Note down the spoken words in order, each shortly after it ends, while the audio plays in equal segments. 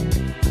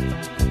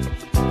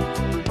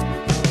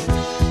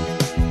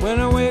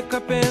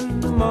in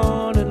the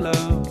morning,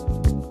 love.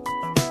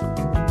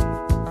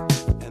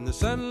 And the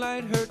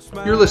sunlight hurts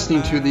my You're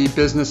listening to the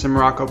Business in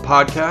Morocco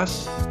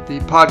podcast, the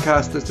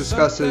podcast that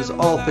discusses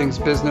all things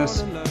business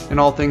and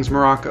all things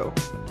Morocco.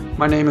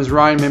 My name is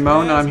Ryan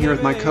Maimon, and I'm here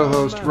with my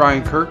co-host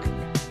Ryan Kirk,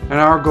 and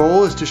our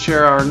goal is to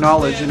share our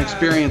knowledge and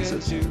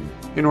experiences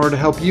in order to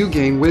help you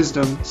gain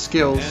wisdom,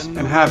 skills, and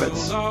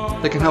habits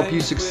that can help you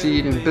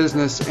succeed in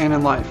business and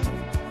in life.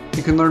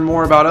 You can learn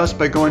more about us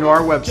by going to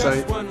our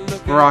website,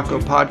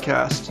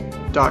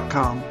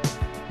 MoroccoPodcast.com.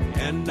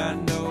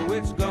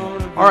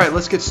 All right,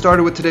 let's get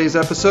started with today's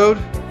episode.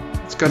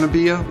 It's going to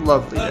be a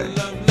lovely day.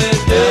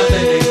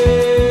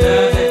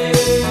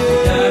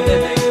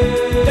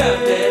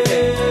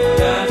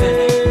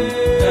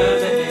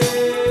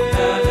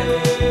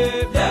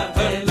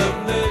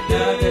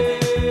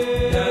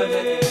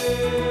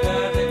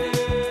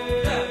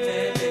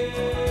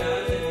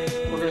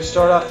 We're going to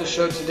start off the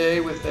show today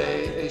with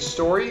a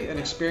story, an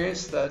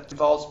experience that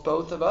involves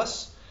both of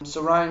us.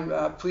 So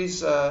Ryan,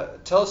 please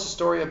tell us a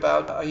story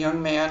about a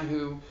young man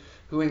who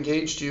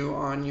engaged you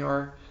on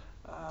your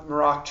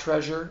Morocco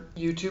Treasure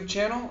YouTube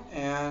channel,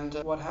 and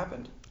what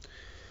happened.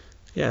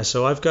 Yeah,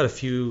 so I've got a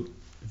few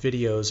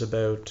videos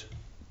about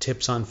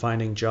tips on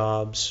finding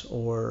jobs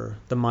or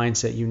the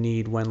mindset you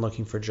need when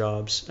looking for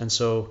jobs. And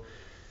so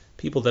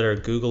people that are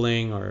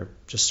Googling or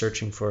just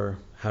searching for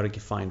how to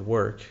find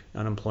work,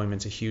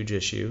 unemployment's a huge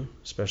issue,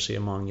 especially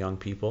among young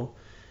people.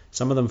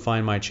 Some of them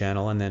find my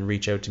channel and then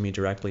reach out to me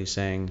directly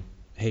saying,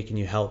 hey, can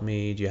you help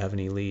me? Do you have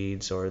any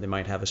leads? Or they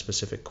might have a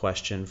specific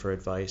question for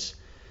advice.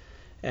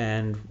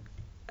 And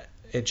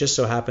it just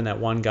so happened that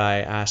one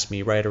guy asked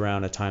me right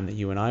around a time that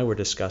you and I were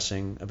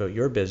discussing about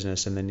your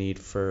business and the need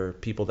for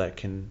people that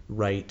can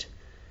write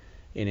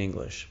in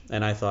English.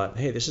 And I thought,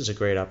 hey, this is a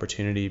great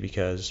opportunity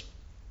because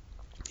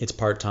it's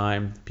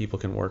part-time, people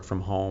can work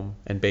from home,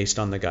 and based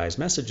on the guy's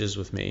messages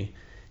with me,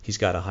 he's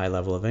got a high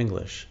level of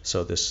English,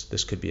 so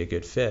this could be a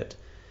good fit.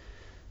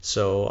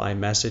 So I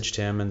messaged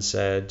him and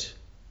said,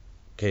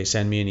 okay,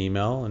 send me an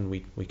email, and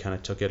we kind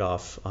of took it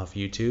off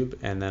YouTube,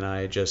 and then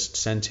I just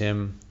sent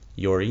him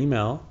your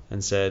email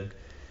and said,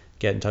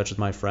 get in touch with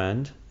my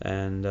friend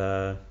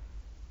and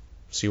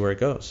see where it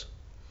goes.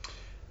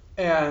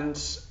 And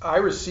I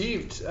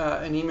received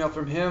an email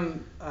from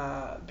him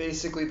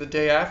basically the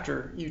day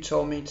after you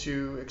told me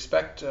to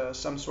expect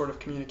some sort of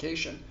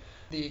communication.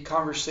 The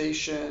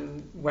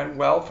conversation went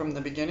well from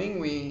the beginning.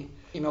 We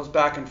emails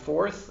back and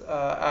forth,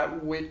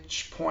 at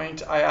which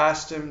point I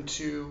asked him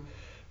to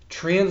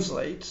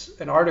translate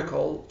an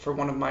article for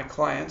one of my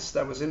clients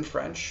that was in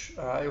French.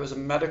 It was a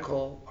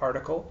medical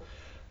article.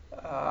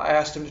 I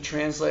asked him to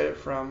translate it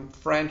from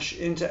French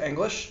into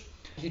English.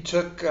 He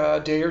took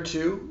a day or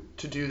two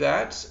to do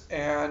that,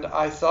 and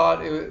I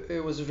thought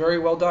it was very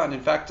well done.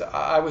 In fact,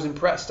 I was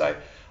impressed. I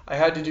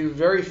had to do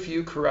very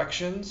few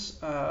corrections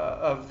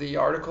of the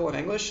article in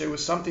English. It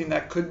was something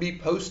that could be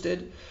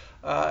posted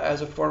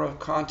as a form of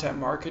content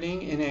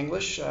marketing in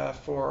English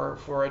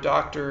for a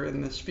doctor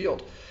in this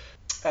field.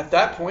 At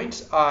that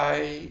point,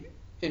 I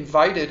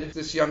invited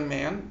this young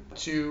man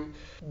to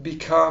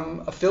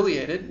become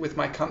affiliated with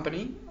my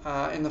company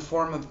in the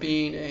form of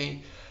being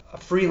a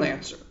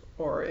freelancer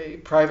or a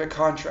private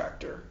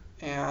contractor.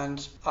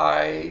 And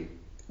I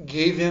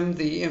gave him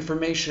the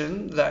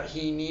information that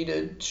he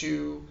needed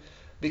to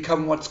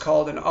become what's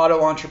called an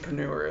auto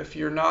entrepreneur. If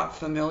you're not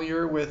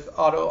familiar with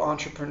auto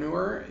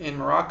entrepreneur in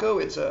Morocco,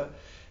 it's a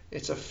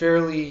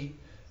fairly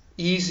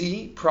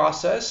easy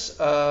process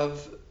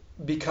of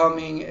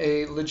becoming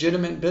a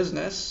legitimate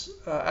business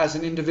as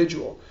an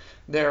individual.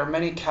 There are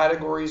many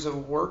categories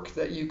of work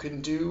that you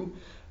can do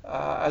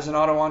as an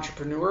auto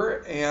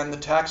entrepreneur, and the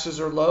taxes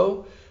are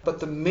low. But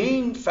the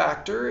main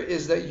factor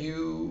is that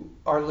you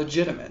are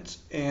legitimate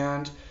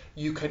and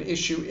you can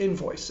issue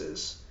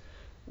invoices,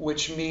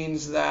 which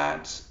means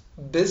that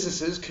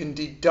businesses can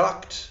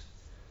deduct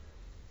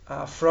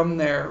from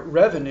their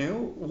revenue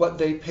what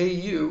they pay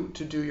you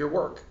to do your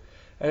work.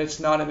 And it's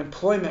not an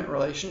employment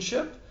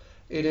relationship.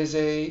 It is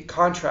a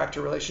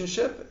contractor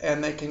relationship,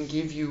 and they can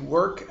give you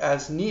work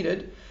as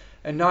needed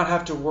and not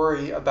have to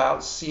worry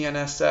about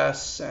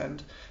CNSS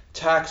and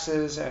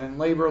taxes and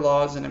labor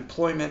laws and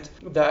employment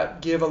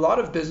that give a lot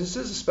of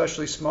businesses,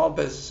 especially small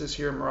businesses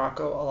here in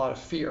Morocco, a lot of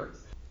fear.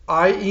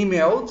 I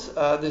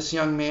emailed this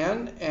young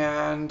man,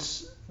 and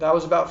that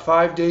was about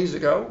 5 days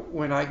ago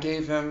when I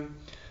gave him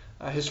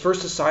his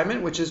first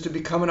assignment, which is to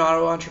become an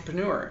auto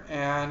entrepreneur.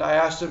 And I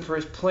asked him for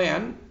his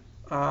plan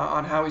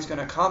on how he's going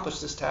to accomplish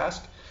this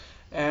task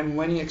and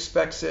when he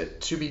expects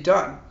it to be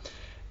done.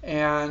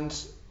 And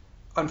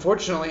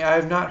unfortunately, I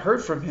have not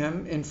heard from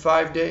him in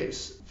 5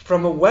 days.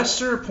 From a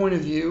Westerner point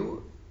of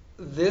view,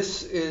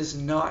 this is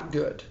not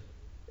good.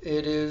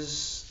 It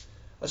is,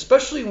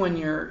 especially when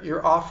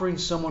you're offering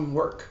someone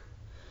work,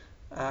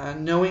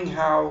 knowing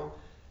how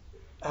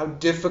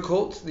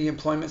difficult the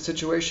employment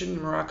situation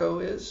in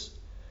Morocco is,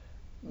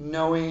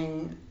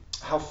 knowing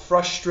how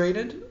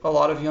frustrated a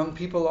lot of young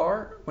people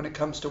are when it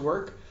comes to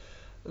work.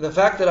 The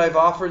fact that I've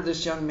offered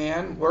this young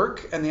man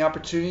work and the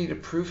opportunity to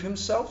prove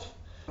himself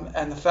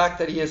And the fact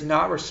that he has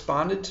not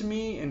responded to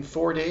me in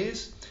 4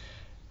 days,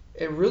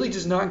 it really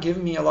does not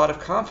give me a lot of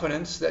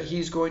confidence that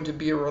he's going to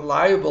be a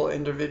reliable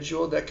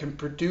individual that can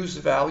produce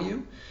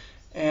value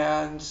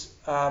and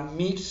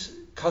meet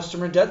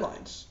customer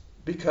deadlines.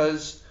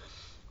 Because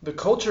the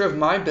culture of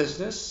my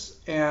business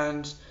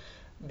and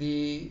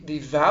the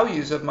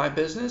values of my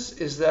business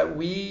is that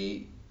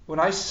when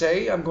I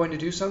say I'm going to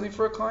do something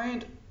for a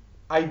client,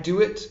 I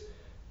do it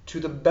to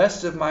the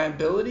best of my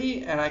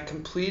ability, and I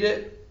complete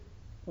it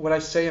when I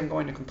say I'm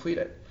going to complete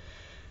it.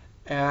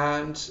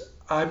 And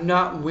I'm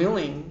not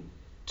willing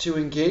to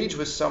engage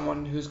with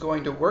someone who's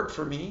going to work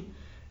for me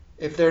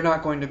if they're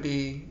not going to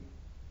be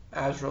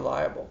as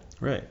reliable.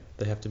 Right.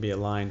 They have to be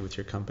aligned with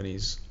your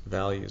company's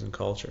values and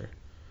culture.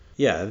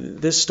 Yeah,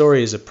 this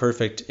story is a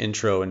perfect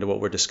intro into what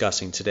we're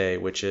discussing today,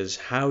 which is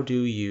how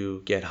do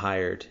you get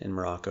hired in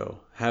Morocco?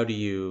 How do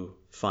you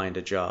find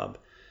a job?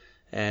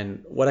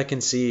 And what I can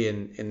see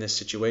in this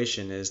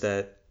situation is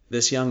that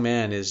this young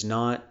man is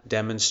not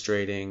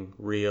demonstrating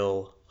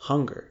real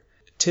hunger.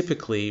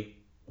 Typically,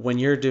 when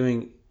you're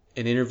doing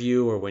an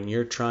interview or when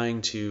you're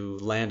trying to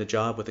land a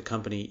job with a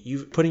company,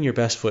 you're putting your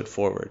best foot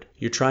forward.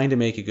 You're trying to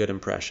make a good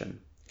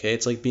impression. Okay,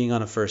 it's like being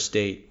on a first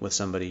date with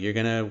somebody. You're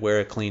going to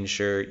wear a clean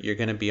shirt. You're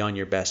going to be on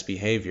your best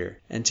behavior.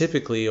 And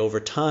typically, over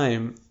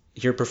time,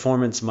 your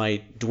performance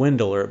might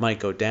dwindle or it might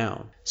go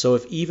down. So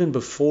if even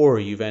before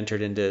you've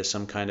entered into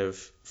some kind of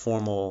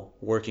formal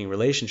working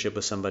relationship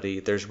with somebody,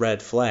 there's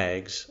red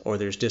flags or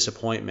there's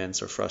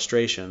disappointments or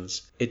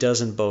frustrations, it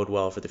doesn't bode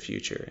well for the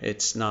future.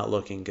 It's not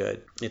looking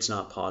good. It's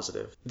not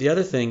positive. The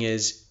other thing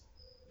is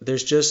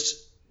there's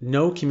just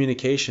no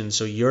communication,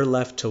 so you're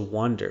left to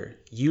wonder.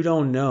 You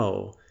don't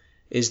know,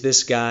 is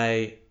this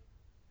guy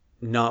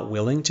not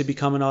willing to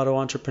become an auto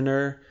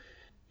entrepreneur?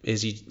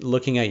 Is he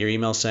looking at your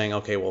email saying,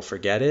 okay, well,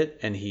 forget it,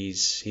 and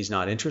he's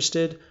not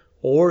interested?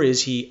 Or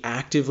is he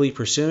actively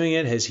pursuing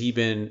it? Has he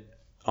been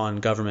on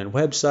government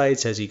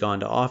websites? Has he gone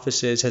to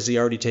offices? Has he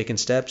already taken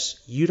steps?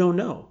 You don't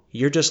know.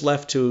 You're just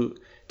left to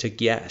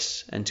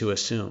guess and to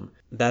assume.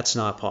 That's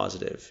not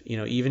positive.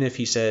 Even if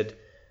he said,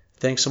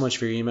 thanks so much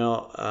for your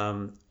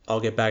email,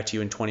 I'll get back to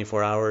you in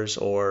 24 hours,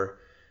 or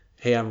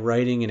hey, I'm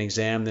writing an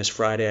exam this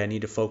Friday, I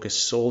need to focus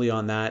solely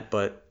on that,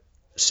 but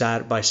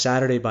by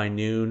Saturday by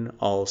noon,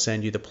 I'll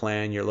send you the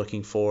plan you're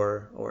looking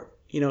for, or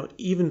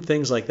even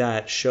things like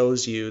that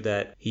shows you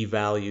that he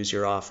values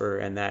your offer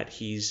and that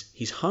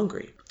he's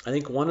hungry. I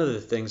think one of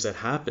the things that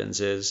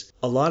happens is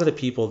a lot of the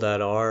people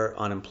that are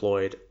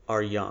unemployed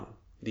are young.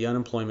 The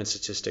unemployment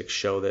statistics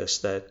show this,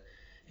 that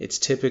it's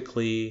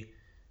typically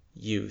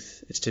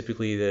youth. It's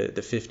typically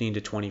the 15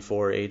 to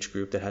 24 age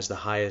group that has the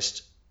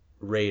highest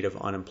rate of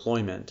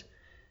unemployment.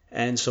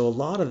 And so a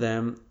lot of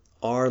them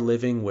are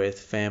living with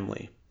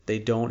family. They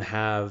don't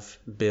have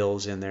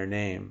bills in their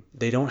name.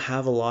 They don't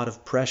have a lot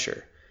of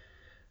pressure.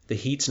 The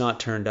heat's not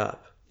turned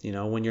up.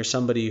 When you're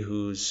somebody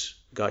who's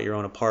got your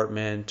own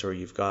apartment or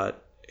you've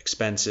got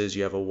expenses,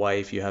 you have a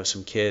wife, you have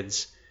some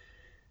kids,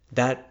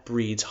 that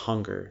breeds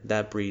hunger,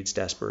 that breeds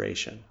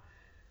desperation.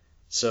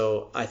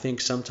 So I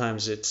think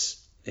sometimes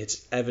it's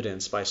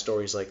evidenced by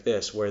stories like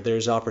this, where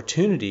there's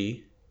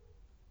opportunity,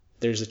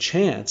 there's a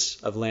chance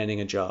of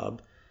landing a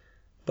job,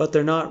 but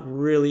they're not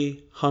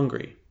really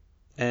hungry.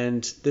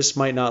 And this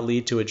might not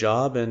lead to a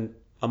job, and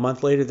a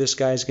month later this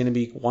guy's going to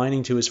be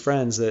whining to his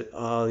friends that,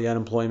 the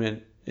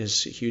unemployment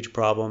is a huge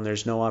problem,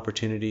 there's no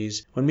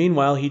opportunities, when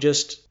meanwhile he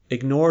just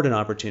ignored an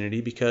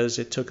opportunity because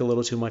it took a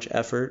little too much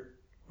effort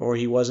or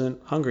he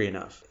wasn't hungry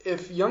enough.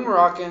 If young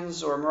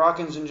Moroccans or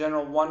Moroccans in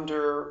general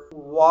wonder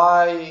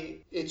why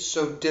it's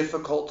so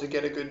difficult to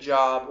get a good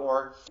job,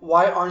 or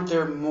why aren't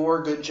there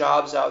more good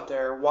jobs out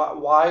there,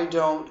 why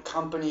don't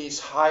companies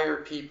hire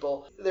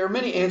people, there are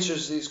many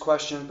answers to these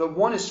questions, but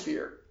one is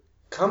fear.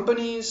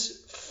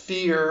 Companies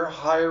fear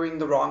hiring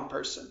the wrong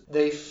person.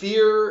 They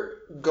fear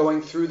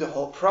going through the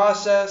whole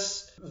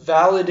process,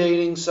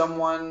 validating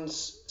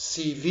someone's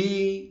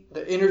CV,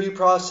 the interview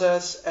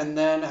process, and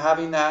then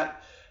having that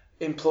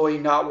employee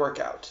not work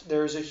out.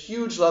 There's a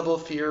huge level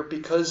of fear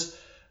because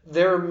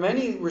there are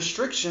many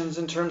restrictions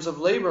in terms of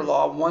labor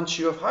law once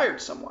you have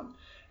hired someone.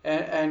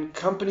 And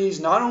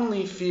companies not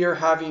only fear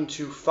having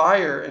to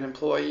fire an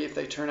employee if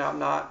they turn out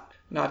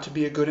not to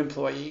be a good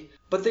employee,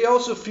 but they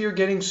also fear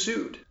getting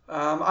sued.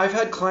 I've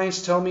had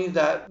clients tell me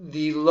that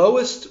the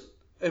lowest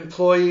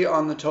employee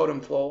on the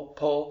totem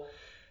pole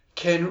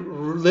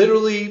can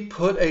literally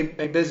put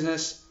a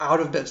business out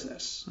of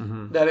business,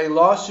 that a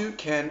lawsuit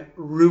can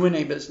ruin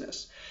a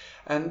business.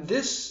 And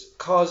this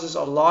causes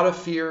a lot of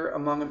fear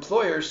among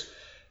employers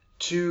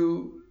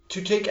to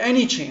take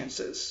any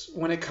chances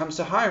when it comes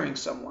to hiring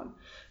someone.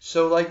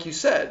 So like you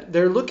said,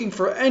 they're looking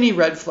for any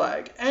red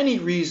flag, any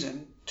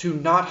reason to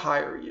not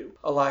hire you.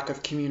 A lack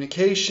of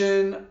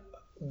communication,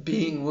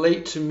 being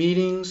late to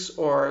meetings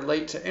or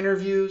late to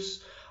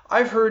interviews.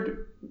 I've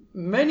heard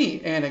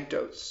many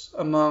anecdotes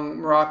among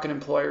Moroccan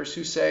employers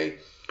who say,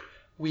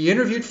 we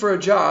interviewed for a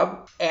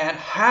job and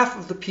half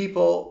of the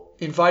people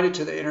invited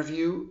to the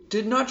interview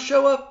did not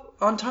show up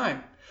on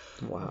time.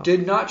 Wow.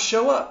 Did not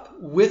show up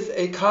with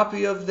a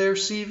copy of their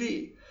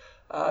CV.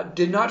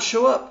 did not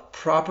show up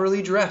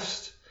properly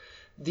dressed.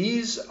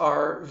 These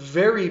are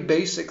very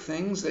basic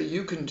things that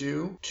you can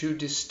do to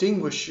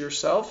distinguish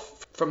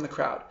yourself from the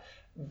crowd.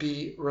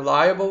 Be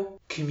reliable,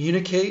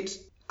 communicate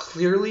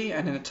clearly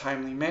and in a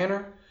timely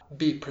manner,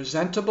 be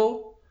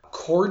presentable,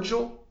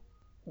 cordial,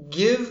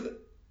 give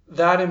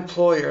that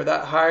employer,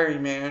 that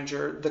hiring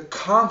manager, the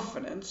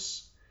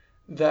confidence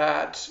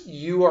that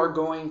you are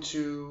going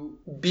to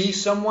be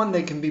someone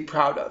they can be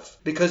proud of.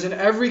 Because in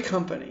every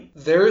company,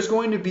 there is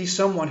going to be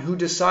someone who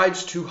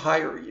decides to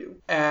hire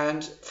you.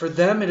 And for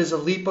them, it is a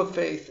leap of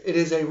faith. It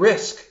is a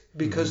risk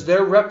because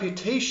their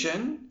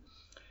reputation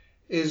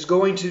is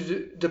going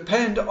to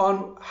depend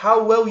on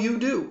how well you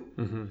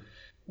do.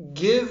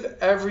 Give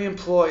every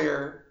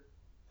employer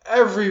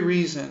every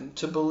reason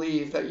to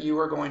believe that you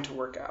are going to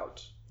work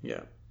out.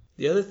 Yeah.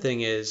 The other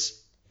thing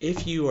is,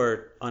 if you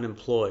are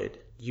unemployed,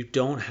 you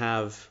don't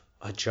have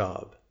a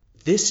job,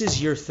 this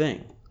is your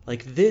thing.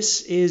 Like,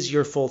 this is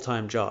your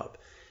full-time job.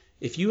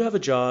 If you have a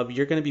job,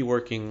 you're going to be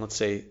working, let's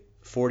say,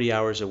 40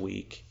 hours a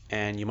week,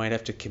 and you might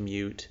have to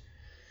commute.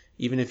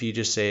 Even if you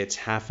just say it's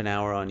half an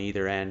hour on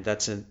either end,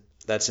 that's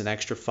an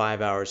extra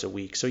 5 hours a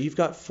week. So you've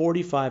got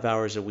 45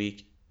 hours a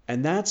week,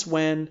 and that's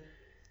when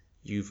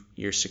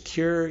you're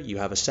secure, you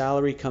have a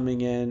salary coming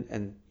in,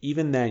 and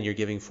even then you're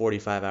giving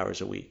 45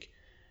 hours a week.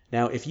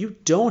 Now, if you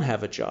don't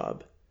have a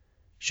job,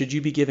 should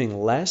you be giving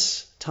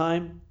less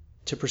time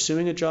to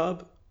pursuing a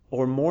job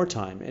or more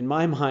time? In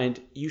my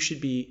mind, you should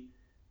be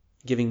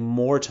giving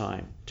more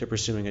time to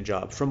pursuing a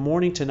job. From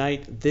morning to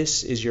night,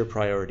 this is your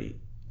priority.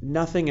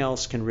 Nothing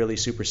else can really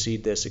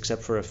supersede this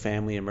except for a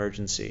family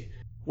emergency.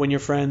 When your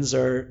friends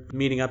are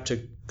meeting up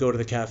to go to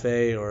the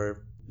cafe,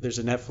 or there's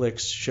a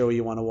Netflix show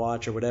you want to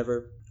watch or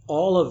whatever,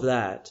 all of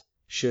that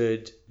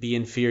should be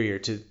inferior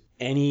to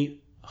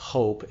any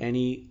hope,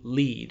 any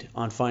lead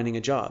on finding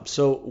a job.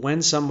 So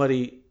when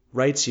somebody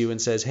writes you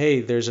and says,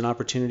 hey, there's an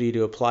opportunity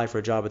to apply for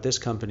a job at this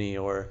company,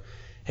 or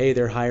hey,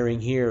 they're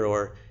hiring here,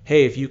 or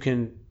hey, if you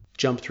can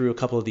jump through a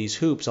couple of these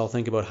hoops, I'll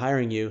think about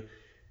hiring you,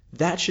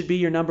 that should be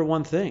your number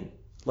one thing.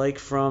 Like,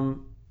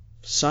 from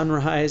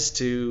sunrise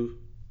to,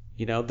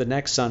 the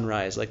next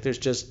sunrise. Like, there's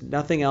just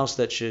nothing else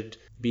that should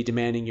be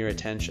demanding your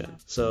attention.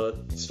 So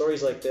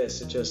stories like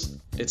this,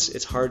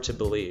 it's hard to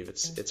believe.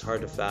 It's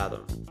hard to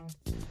fathom.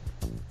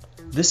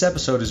 This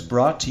episode is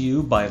brought to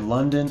you by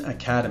London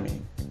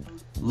Academy.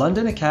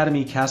 London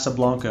Academy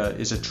Casablanca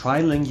is a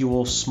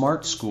trilingual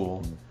smart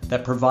school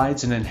that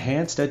provides an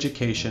enhanced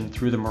education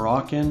through the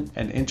Moroccan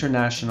and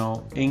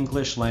international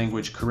English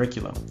language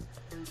curriculum.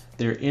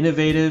 Their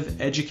innovative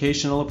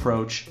educational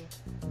approach,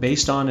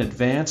 based on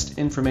advanced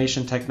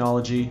information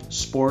technology,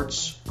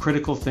 sports,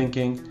 critical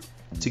thinking,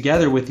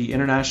 together with the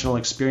international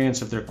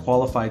experience of their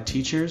qualified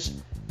teachers,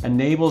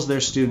 enables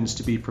their students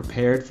to be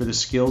prepared for the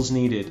skills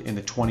needed in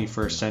the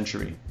 21st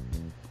century.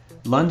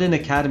 London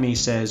Academy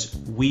says,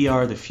 "We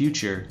are the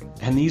future,"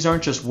 and these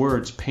aren't just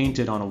words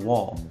painted on a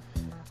wall.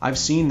 I've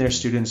seen their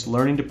students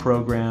learning to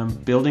program,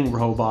 building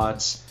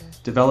robots,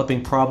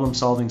 developing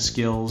problem-solving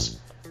skills.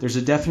 There's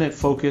a definite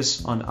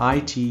focus on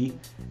IT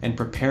and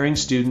preparing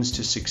students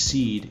to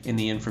succeed in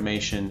the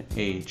information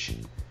age.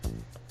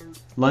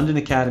 London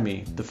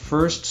Academy, the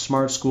first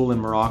smart school in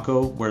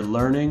Morocco where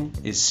learning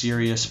is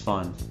serious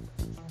fun.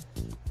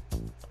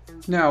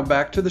 Now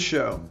back to the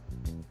show.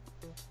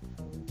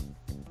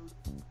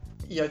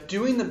 Yeah,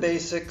 doing the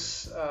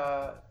basics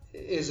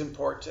is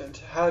important.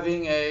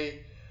 Having a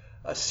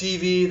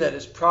CV that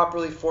is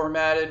properly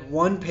formatted,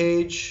 one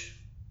page.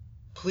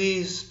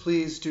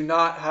 Please do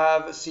not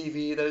have a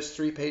CV that is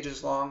 3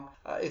 pages long.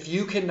 If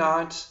you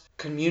cannot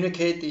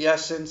communicate the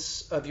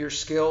essence of your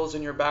skills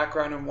and your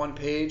background in one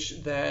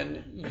page,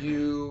 then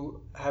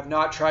you have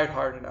not tried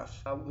hard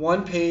enough.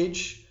 One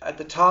page at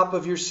the top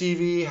of your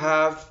CV,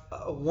 have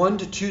a 1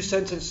 to 2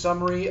 sentence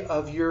summary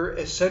of your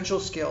essential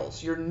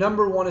skills, your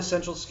number one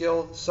essential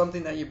skill,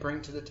 something that you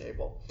bring to the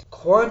table.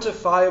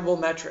 Quantifiable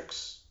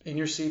metrics in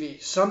your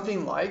CV,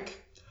 something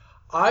like,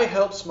 I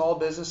help small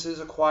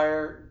businesses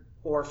acquire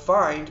or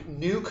find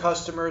new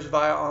customers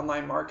via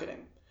online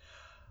marketing.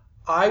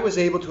 I was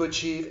able to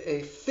achieve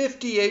a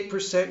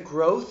 58%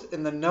 growth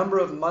in the number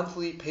of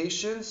monthly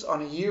patients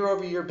on a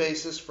year-over-year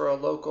basis for a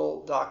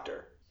local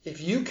doctor. If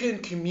you can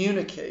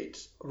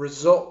communicate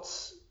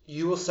results,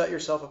 you will set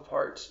yourself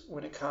apart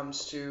when it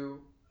comes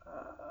to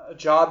a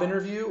job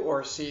interview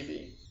or a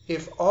CV.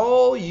 If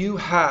all you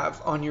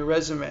have on your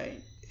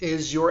resume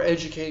is your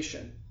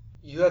education,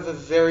 you have a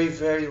very,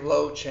 very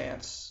low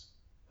chance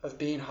of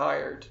being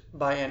hired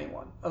by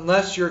anyone,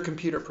 unless you're a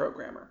computer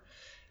programmer.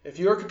 If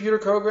you're a computer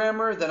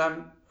programmer, then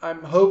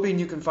I'm hoping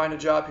you can find a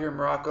job here in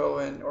Morocco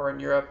or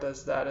in Europe,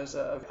 as that is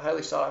a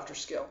highly sought after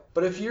skill.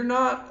 But if you're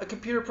not a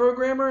computer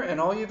programmer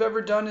and all you've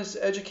ever done is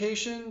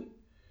education,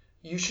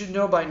 you should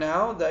know by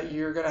now that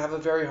you're going to have a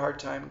very hard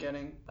time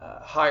getting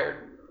hired.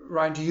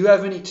 Ryan, do you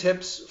have any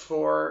tips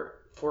for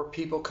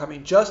people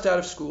coming just out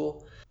of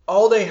school?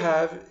 All they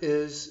have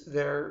is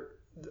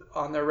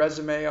on their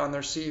resume, on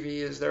their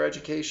CV, is their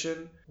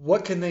education.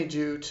 What can they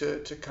do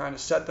to kind of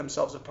set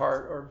themselves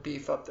apart or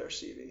beef up their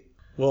CV?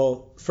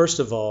 Well, first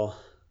of all,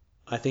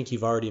 I think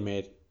you've already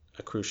made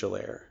a crucial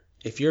error.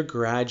 If you're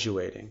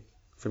graduating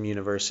from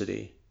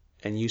university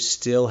and you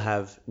still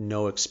have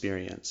no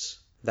experience,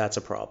 that's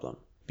a problem.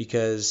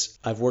 Because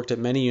I've worked at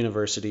many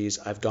universities,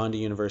 I've gone to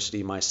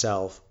university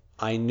myself.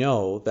 I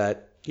know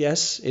that,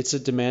 yes, it's a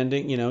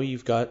demanding,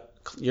 you've got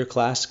your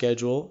class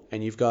schedule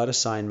and you've got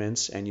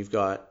assignments and you've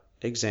got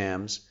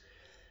exams.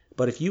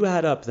 But if you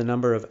add up the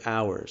number of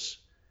hours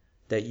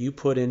that you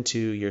put into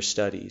your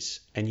studies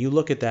and you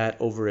look at that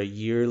over a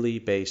yearly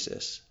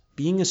basis,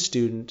 being a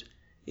student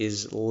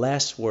is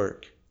less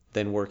work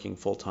than working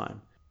full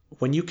time.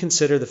 When you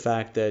consider the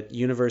fact that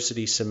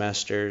university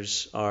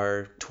semesters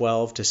are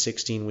 12 to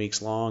 16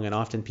 weeks long and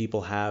often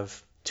people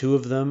have 2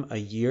 of them a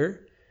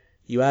year,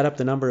 you add up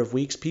the number of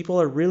weeks, people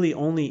are really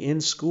only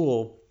in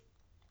school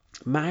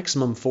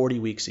maximum 40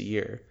 weeks a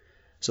year.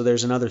 So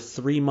there's another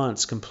 3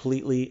 months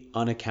completely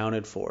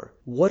unaccounted for.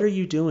 What are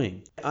you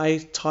doing? I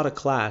taught a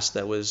class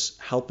that was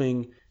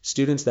helping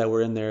students that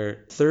were in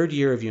their 3rd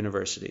year of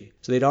university.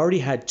 So they'd already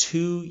had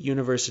 2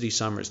 university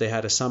summers. They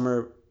had a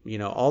summer,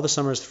 all the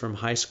summers from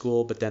high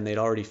school, but then they'd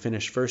already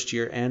finished 1st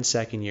year and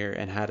 2nd year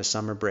and had a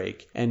summer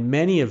break. And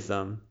many of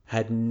them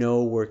had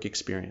no work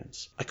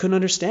experience. I couldn't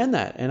understand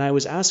that. And I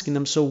was asking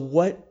them, so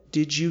what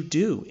did you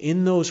do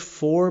in those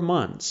 4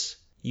 months?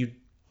 You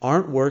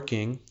aren't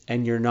working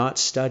and you're not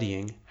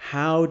studying.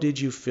 How did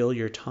you fill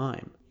your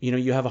time?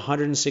 You have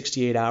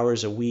 168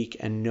 hours a week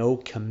and no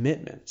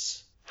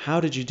commitments.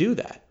 How did you do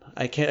that?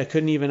 I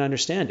couldn't even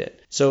understand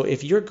it. So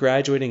if you're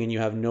graduating and you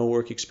have no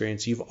work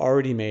experience, you've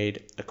already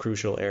made a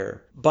crucial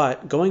error.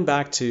 But going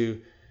back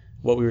to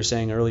what we were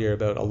saying earlier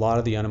about a lot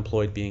of the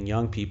unemployed being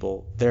young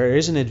people, there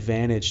is an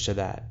advantage to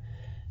that.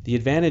 The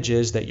advantage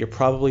is that you're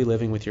probably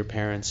living with your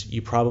parents.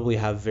 You probably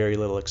have very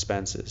little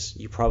expenses.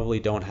 You probably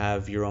don't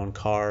have your own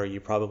car. You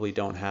probably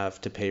don't have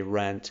to pay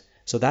rent.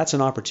 So that's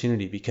an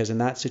opportunity, because in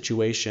that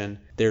situation,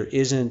 there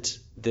isn't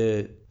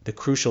the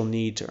crucial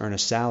need to earn a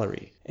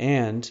salary.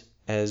 And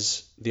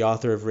as the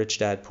author of Rich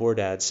Dad, Poor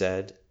Dad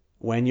said,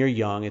 when you're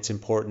young, it's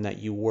important that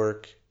you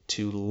work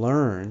to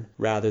learn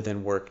rather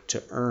than work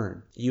to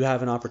earn. You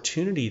have an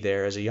opportunity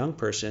there as a young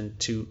person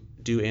to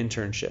do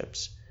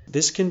internships.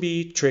 This can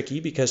be tricky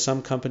because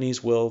some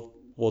companies will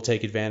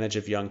take advantage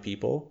of young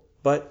people,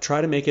 but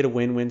try to make it a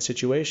win-win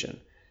situation.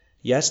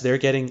 Yes, they're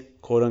getting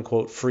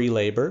quote-unquote free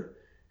labor,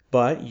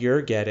 but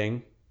you're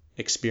getting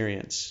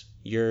experience.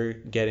 You're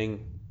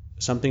getting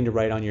something to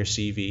write on your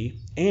CV.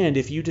 And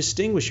if you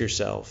distinguish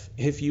yourself,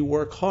 if you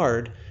work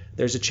hard,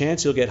 there's a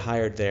chance you'll get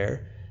hired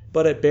there.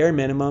 But at bare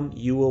minimum,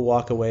 you will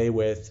walk away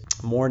with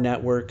more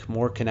network,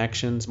 more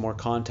connections, more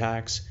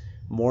contacts,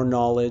 more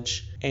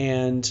knowledge,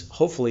 and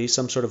hopefully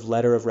some sort of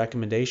letter of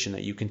recommendation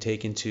that you can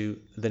take into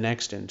the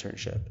next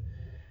internship.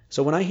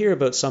 So when I hear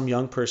about some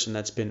young person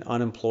that's been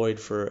unemployed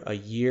for a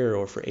year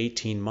or for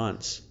 18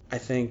 months, I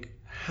think,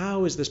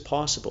 how is this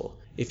possible?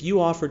 If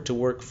you offered to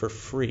work for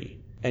free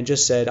and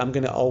just said,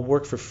 I'll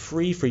work for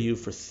free for you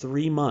for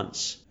 3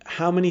 months,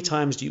 how many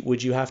times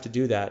would you have to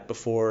do that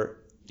before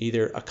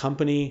either a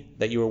company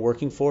that you were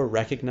working for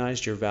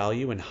recognized your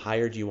value and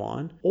hired you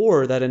on,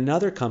 or that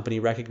another company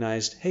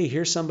recognized, hey,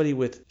 here's somebody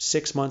with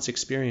 6 months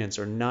experience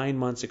or 9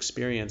 months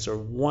experience or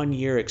 1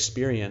 year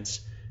experience,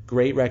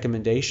 great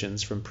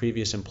recommendations from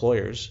previous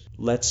employers.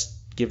 Let's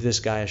give this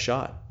guy a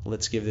shot.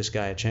 Let's give this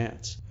guy a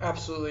chance.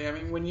 Absolutely. I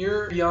mean, when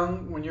you're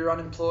young, when you're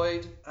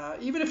unemployed,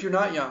 even if you're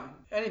not young,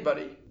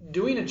 anybody,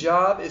 doing a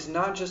job is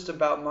not just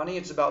about money.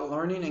 It's about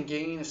learning and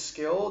gaining a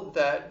skill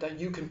that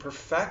you can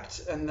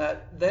perfect and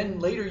that then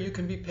later you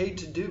can be paid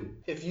to do.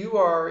 If you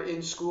are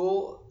in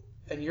school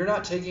and you're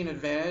not taking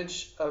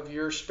advantage of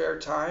your spare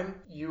time,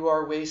 you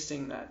are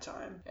wasting that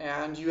time.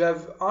 And you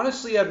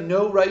honestly have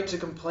no right to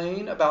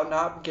complain about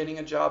not getting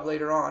a job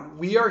later on.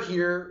 We are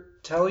here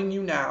telling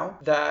you now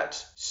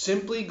that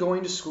simply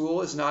going to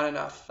school is not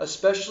enough,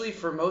 especially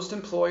for most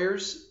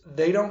employers.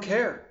 They don't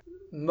care.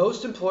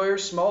 Most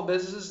employers, small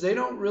businesses, they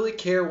don't really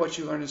care what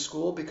you learn in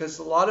school, because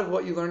a lot of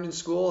what you learned in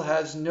school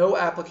has no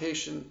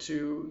application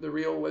to the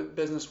real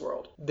business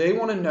world. They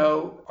want to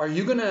know, are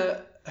you going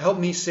to help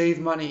me save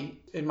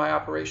money in my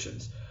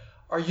operations?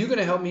 Are you going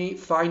to help me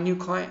find new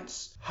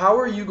clients? How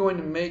are you going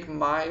to make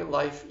my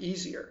life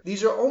easier?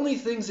 These are only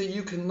things that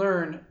you can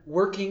learn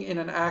working in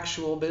an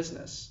actual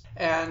business.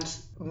 And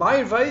my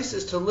advice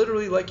is to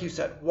literally, like you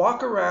said,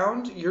 walk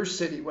around your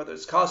city, whether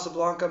it's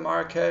Casablanca,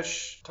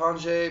 Marrakesh,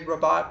 Tanger,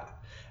 Rabat,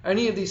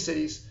 any of these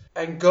cities,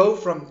 and go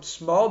from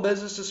small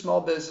business to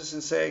small business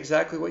and say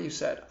exactly what you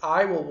said.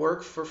 I will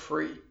work for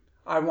free.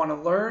 I want to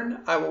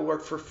learn. I will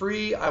work for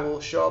free. I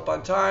will show up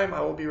on time.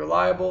 I will be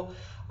reliable.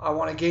 I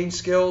want to gain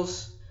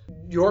skills.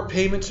 Your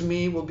payment to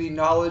me will be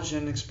knowledge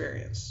and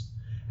experience.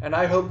 And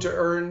I hope to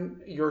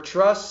earn your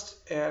trust,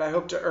 and I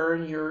hope to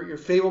earn your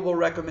favorable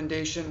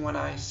recommendation when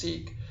I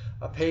seek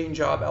a paying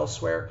job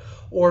elsewhere.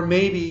 Or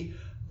maybe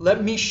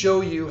let me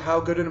show you how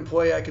good an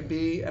employee I could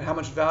be and how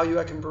much value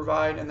I can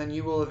provide, and then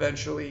you will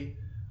eventually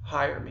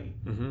hire me.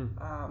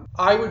 Mm-hmm.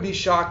 I would be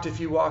shocked if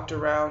you walked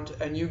around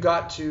and you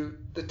got to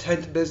the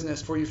 10th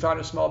business before you found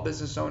a small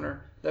business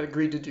owner that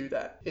agreed to do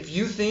that. If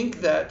you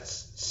think that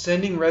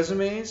sending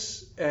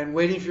resumes and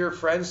waiting for your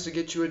friends to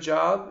get you a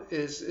job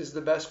is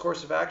the best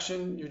course of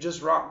action, you're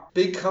just wrong.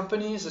 Big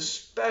companies,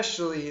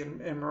 especially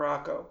in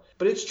Morocco,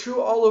 but it's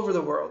true all over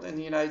the world, in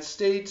the United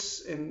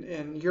States,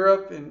 in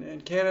Europe,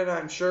 in Canada,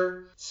 I'm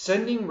sure,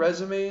 sending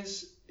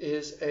resumes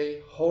is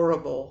a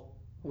horrible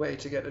way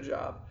to get a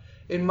job.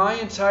 In my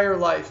entire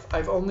life,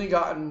 I've only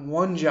gotten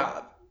one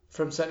job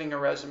from sending a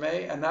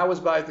resume, and that was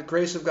by the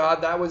grace of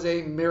God. That was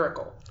a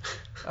miracle.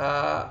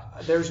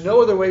 There's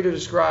no other way to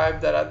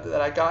describe that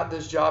I got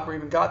this job or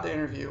even got the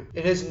interview.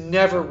 It has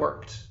never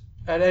worked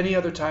at any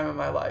other time in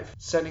my life,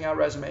 sending out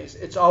resumes.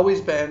 It's always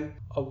been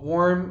a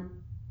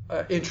warm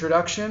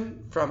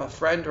introduction from a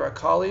friend or a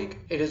colleague.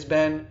 It has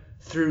been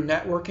through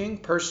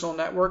networking, personal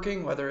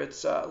networking, whether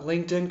it's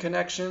LinkedIn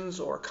connections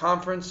or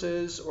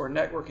conferences or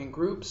networking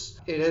groups.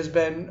 It has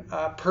been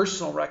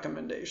personal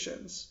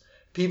recommendations.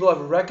 People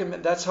have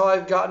recommended. That's how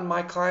I've gotten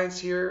my clients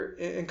here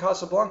in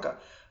Casablanca.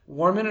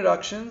 Warm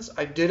introductions.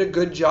 I did a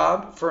good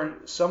job for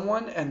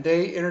someone, and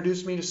they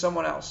introduced me to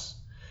someone else.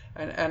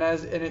 And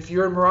if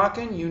you're a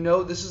Moroccan, you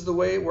know this is the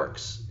way it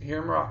works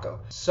here in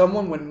Morocco.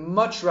 Someone would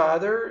much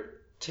rather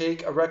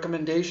take a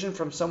recommendation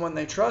from someone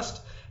they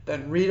trust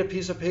than read a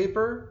piece of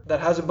paper that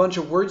has a bunch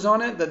of words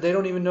on it that they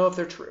don't even know if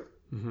they're true,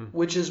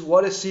 which is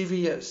what a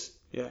CV is.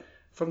 Yeah.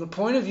 From the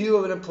point of view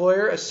of an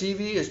employer, a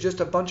CV is just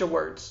a bunch of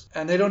words,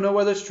 and they don't know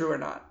whether it's true or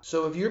not.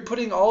 So if you're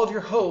putting all of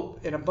your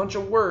hope in a bunch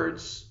of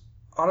words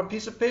on a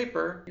piece of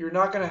paper, you're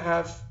not going to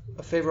have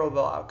a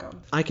favorable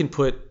outcome. I can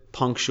put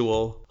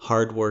punctual,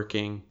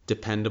 hardworking,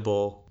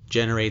 dependable,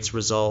 generates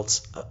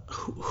results.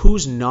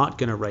 Who's not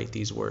going to write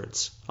these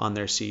words on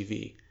their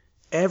CV?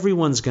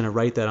 Everyone's going to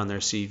write that on their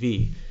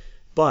CV.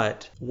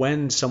 But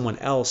when someone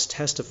else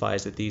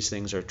testifies that these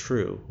things are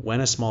true,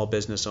 when a small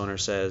business owner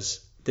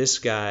says, this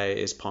guy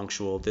is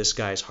punctual, this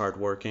guy's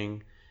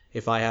hardworking,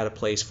 if I had a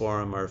place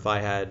for him or if I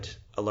had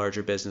a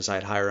larger business,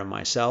 I'd hire him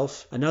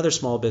myself, another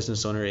small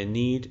business owner in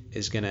need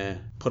is going to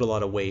put a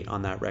lot of weight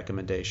on that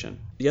recommendation.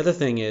 The other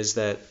thing is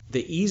that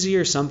the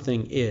easier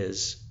something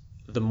is,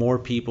 the more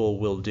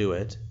people will do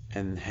it,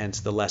 and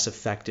hence the less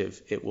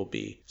effective it will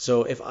be.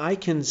 So if I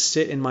can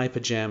sit in my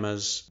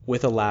pajamas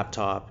with a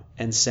laptop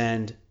and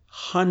send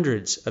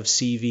hundreds of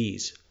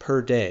CVs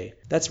per day,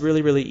 that's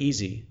really, really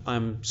easy.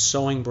 I'm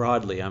sowing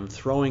broadly. I'm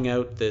throwing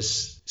out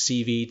this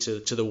CV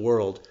to the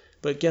world.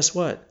 But guess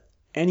what?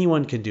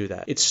 Anyone can do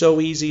that. It's so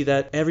easy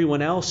that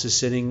everyone else is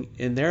sitting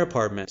in their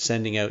apartment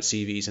sending out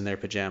CVs in their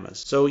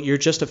pajamas. So you're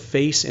just a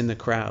face in the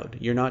crowd.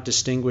 You're not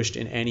distinguished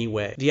in any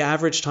way. The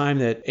average time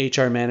that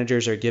HR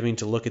managers are giving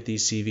to look at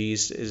these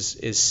CVs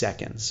is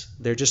seconds.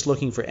 They're just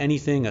looking for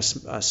anything, a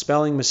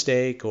spelling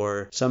mistake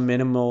or some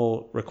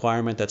minimal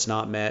requirement that's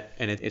not met,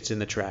 and it's in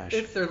the trash.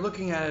 If they're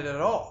looking at it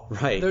at all.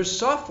 Right. There's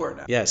software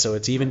now. Yeah, so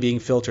it's even being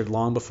filtered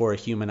long before a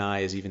human eye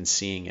is even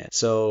seeing it.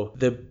 So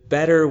the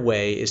better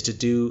way is to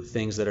do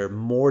things that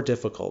are more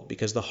difficult,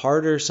 because the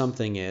harder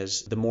something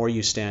is, the more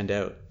you stand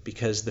out,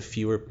 because the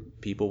fewer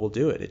people will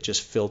do it. It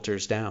just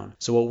filters down.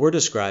 So what we're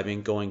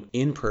describing, going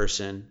in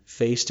person,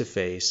 face to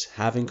face,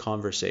 having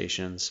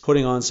conversations,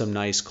 putting on some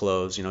nice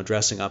clothes,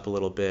 dressing up a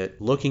little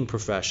bit, looking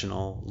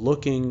professional,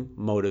 looking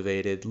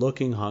motivated,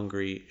 looking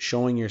hungry,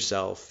 showing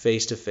yourself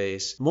face to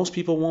face. Most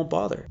people won't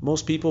bother.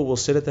 Most people will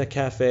sit at that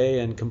cafe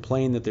and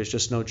complain that there's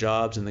just no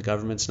jobs and the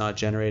government's not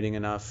generating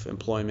enough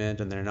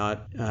employment and they're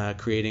not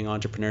creating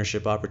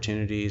entrepreneurship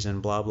opportunities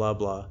and blah, blah,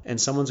 blah.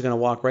 And someone's going to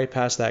walk right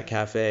past that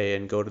cafe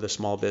and go to the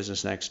small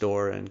business next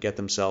door and get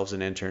themselves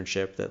an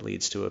internship that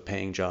leads to a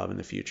paying job in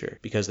the future,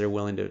 because they're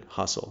willing to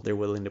hustle. They're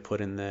willing to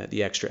put in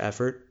the extra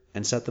effort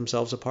and set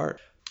themselves apart.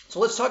 So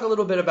let's talk a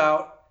little bit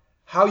about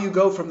how you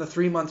go from the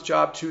 3-month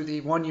job to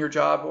the 1-year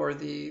job or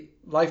the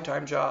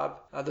lifetime job,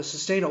 the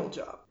sustainable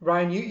job.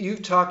 Ryan,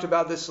 you've talked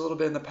about this a little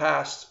bit in the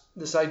past,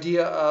 this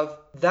idea of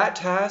that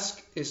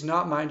task is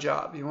not my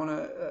job. You want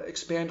to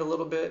expand a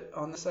little bit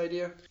on this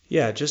idea?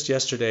 Yeah, just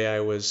yesterday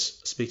I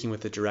was speaking with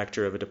the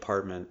director of a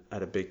department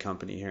at a big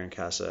company here in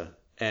Casa,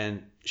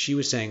 and she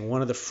was saying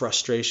one of the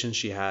frustrations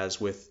she has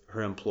with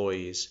her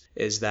employees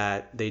is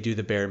that they do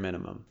the bare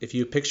minimum. If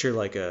you picture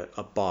like a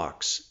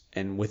box,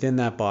 and within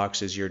that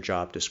box is your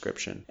job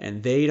description,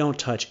 and they don't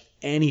touch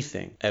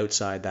anything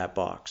outside that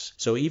box.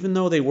 So even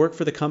though they work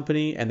for the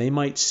company and they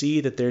might see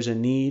that there's a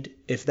need,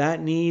 if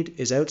that need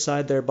is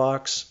outside their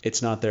box,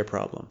 it's not their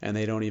problem and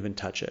they don't even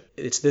touch it.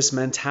 It's this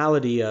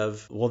mentality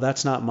of, well,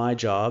 that's not my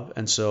job,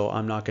 and so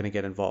I'm not going to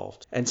get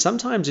involved. And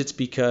sometimes it's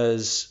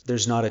because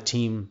there's not a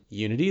team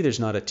unity, there's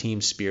not a team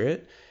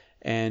spirit,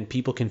 and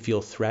people can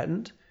feel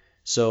threatened.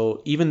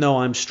 So even though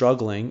I'm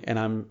struggling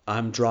and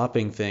I'm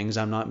dropping things,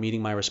 I'm not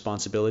meeting my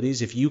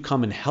responsibilities, if you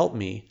come and help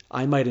me,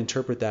 I might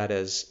interpret that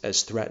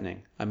as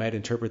threatening. I might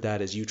interpret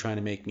that as you trying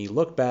to make me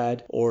look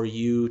bad or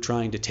you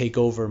trying to take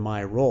over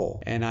my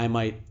role. And I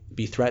might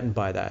be threatened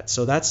by that.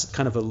 So that's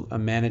kind of a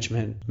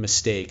management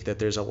mistake, that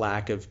there's a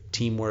lack of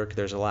teamwork,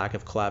 there's a lack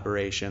of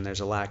collaboration, there's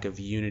a lack of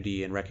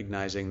unity and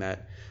recognizing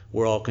that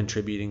we're all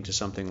contributing to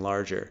something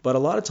larger. But a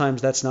lot of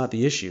times that's not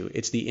the issue.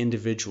 It's the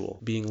individual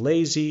being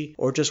lazy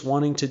or just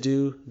wanting to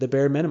do the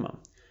bare minimum,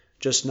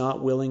 just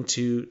not willing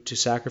to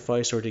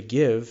sacrifice or to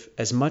give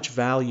as much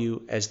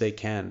value as they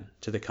can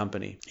to the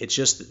company. It's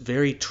just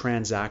very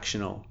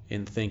transactional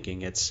in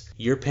thinking. It's,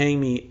 you're paying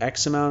me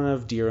X amount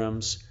of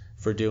dirhams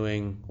for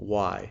doing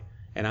Y,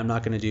 and I'm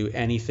not going to do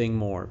anything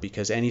more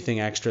because anything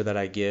extra that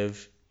I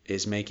give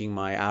is making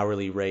my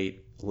hourly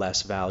rate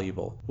less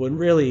valuable. When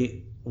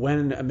really,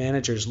 when a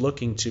manager is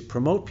looking to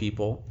promote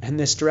people, and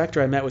this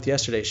director I met with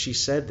yesterday, she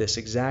said this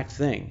exact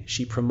thing.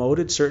 She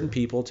promoted certain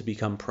people to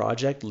become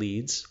project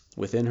leads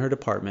within her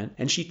department,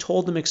 and she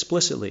told them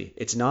explicitly,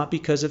 it's not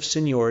because of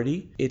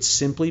seniority, it's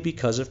simply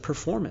because of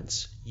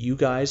performance. You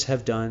guys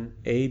have done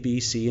A, B,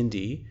 C, and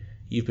D.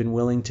 You've been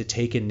willing to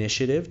take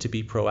initiative, to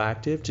be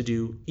proactive, to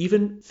do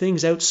even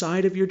things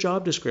outside of your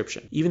job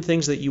description, even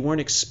things that you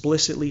weren't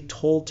explicitly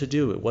told to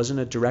do. It wasn't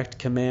a direct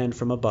command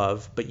from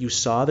above, but you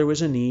saw there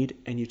was a need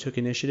and you took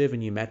initiative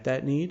and you met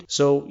that need.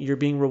 So you're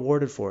being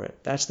rewarded for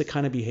it. That's the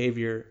kind of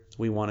behavior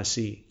we want to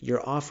see.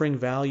 You're offering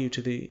value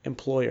to the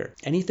employer.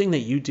 Anything that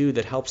you do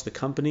that helps the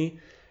company,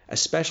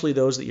 especially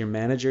those that your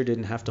manager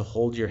didn't have to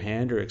hold your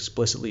hand or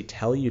explicitly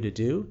tell you to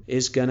do,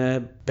 is going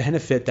to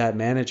benefit that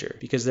manager,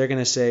 because they're going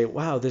to say,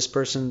 wow, this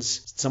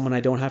person's someone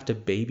I don't have to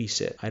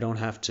babysit. I don't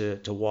have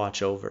to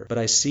watch over. But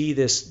I see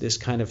this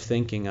kind of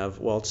thinking of,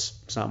 well,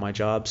 it's not my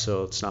job,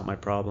 so it's not my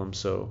problem,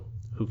 so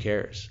who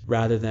cares?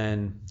 Rather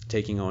than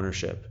taking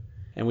ownership.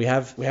 And we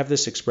have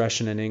this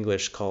expression in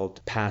English called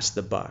pass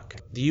the buck.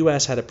 The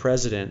US had a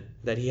president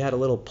that he had a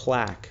little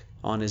plaque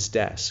on his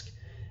desk,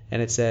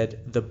 and it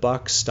said, the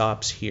buck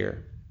stops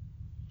here.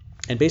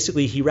 And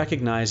basically he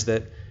recognized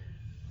that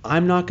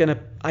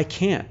I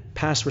can't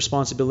pass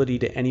responsibility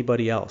to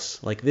anybody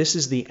else. Like, this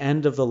is the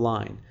end of the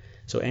line.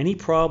 So any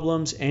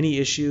problems, any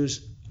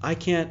issues, I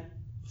can't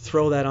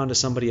throw that onto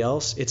somebody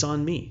else. It's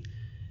on me.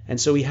 And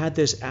so he had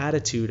this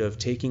attitude of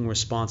taking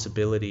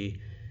responsibility,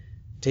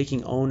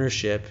 taking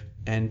ownership,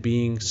 and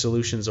being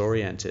solutions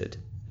oriented.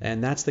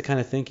 And that's the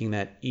kind of thinking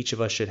that each of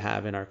us should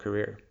have in our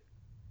career.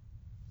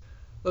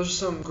 Those are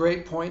some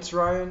great points,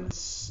 Ryan.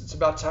 It's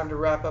about time to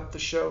wrap up the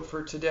show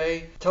for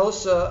today. Tell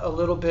us a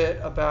little bit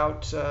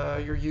about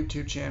your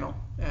YouTube channel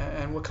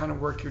and what kind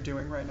of work you're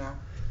doing right now.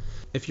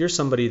 If you're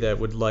somebody that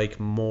would like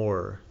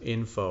more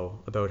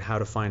info about how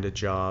to find a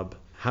job,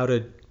 how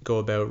to go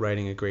about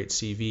writing a great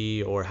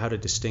CV, or how to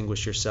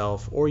distinguish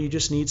yourself, or you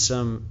just need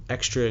some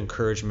extra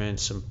encouragement,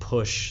 some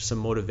push, some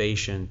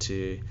motivation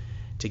to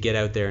get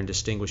out there and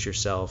distinguish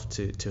yourself,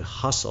 to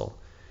hustle,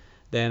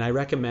 then I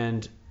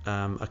recommend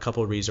a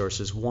couple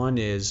resources. One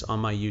is on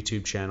my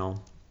YouTube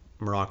channel,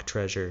 Morocco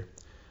Treasure.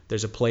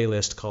 There's a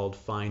playlist called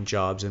Find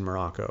Jobs in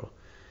Morocco.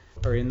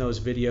 Or in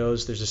those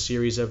videos, there's a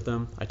series of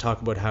them. I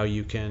talk about how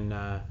you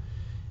can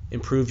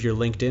improve your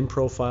LinkedIn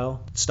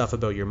profile, stuff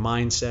about your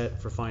mindset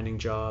for finding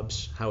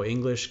jobs, how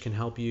English can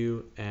help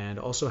you, and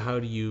also how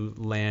do you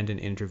land an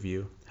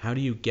interview? How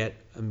do you get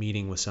a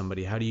meeting with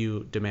somebody? How do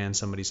you demand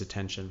somebody's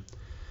attention?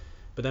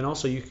 But then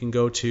also you can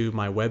go to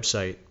my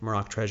website,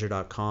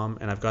 MoroccoTreasure.com,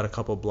 and I've got a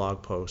couple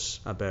blog posts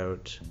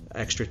about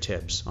extra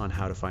tips on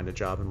how to find a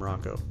job in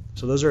Morocco.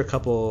 So those are a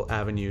couple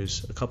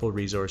avenues, a couple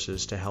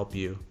resources to help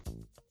you.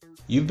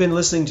 You've been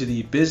listening to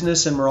the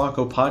Business in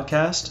Morocco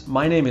podcast.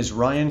 My name is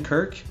Ryan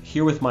Kirk,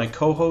 here with my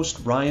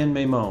co-host Ryan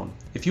Maimon.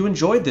 If you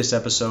enjoyed this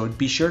episode,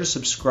 be sure to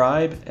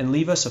subscribe and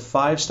leave us a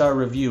 5-star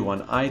review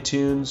on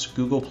iTunes,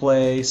 Google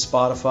Play,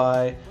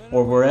 Spotify,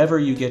 or wherever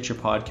you get your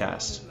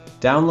podcasts.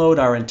 Download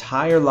our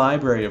entire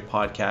library of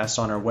podcasts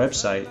on our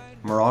website,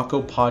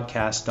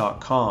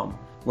 MoroccoPodcast.com,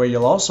 where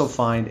you'll also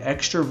find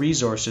extra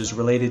resources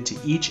related to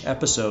each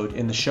episode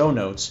in the show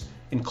notes,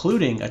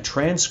 including a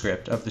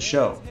transcript of the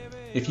show.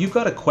 If you've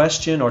got a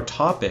question or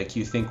topic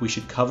you think we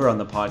should cover on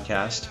the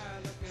podcast,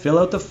 fill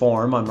out the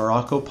form on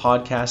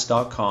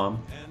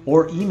MoroccoPodcast.com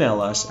or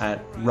email us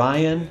at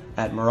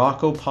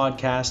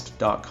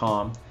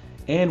ryan@MoroccoPodcast.com,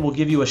 and we'll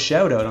give you a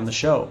shout out on the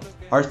show.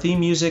 Our theme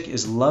music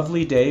is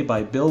Lovely Day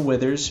by Bill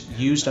Withers,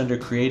 used under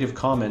Creative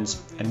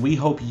Commons, and we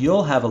hope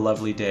you'll have a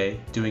lovely day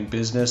doing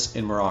business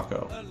in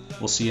Morocco.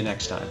 We'll see you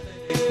next time.